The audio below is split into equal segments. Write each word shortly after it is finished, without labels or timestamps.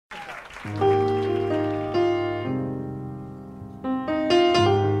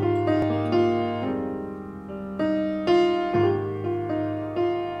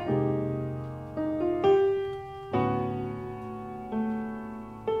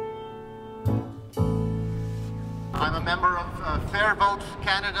member of Fair Vote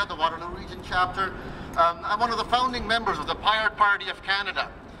Canada, the Waterloo Region chapter. I'm one of the founding members of the Pirate Party of Canada.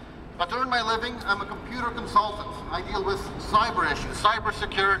 But to earn my living, I'm a computer consultant. I deal with cyber issues, cyber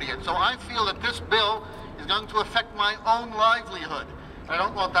security, and so I feel that this bill is going to affect my own livelihood. I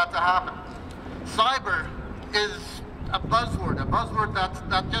don't want that to happen. Cyber is a buzzword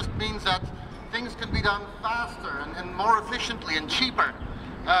that just means that things can be done faster and more efficiently and cheaper.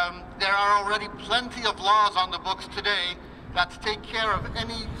 There are already plenty of laws on the books today that take care of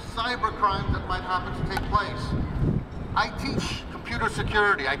any cyber crime that might happen to take place. I teach computer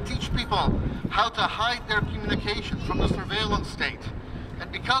security. I teach people how to hide their communications from the surveillance state.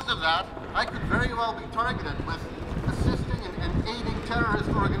 And because of that, I could very well be targeted with assisting and aiding terrorist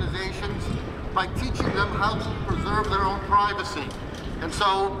organizations by teaching them how to preserve their own privacy. And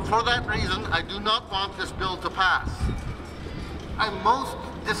so, for that reason, I do not want this bill to pass. I'm most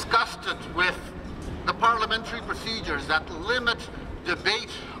disgusted with the parliamentary procedures that limit debate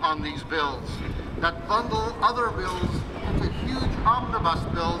on these bills, that bundle other bills into huge omnibus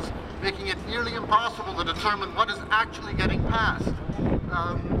bills, making it nearly impossible to determine what is actually getting passed.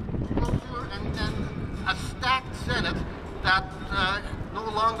 And a stacked Senate that no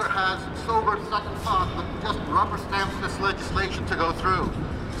longer has sober second thought, but just rubber stamps this legislation to go through.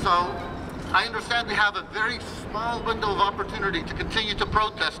 So I understand we have a very small window of opportunity to continue to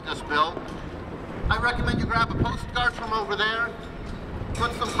protest this bill. I recommend you grab a postcard from over there,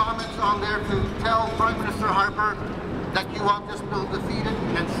 put some comments on there to tell Prime Minister Harper that you want this bill defeated,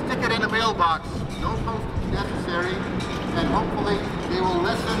 and stick it in a mailbox. No postage necessary, and hopefully they will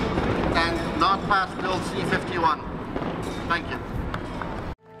listen and not pass Bill C-51. Thank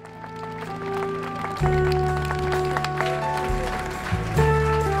you.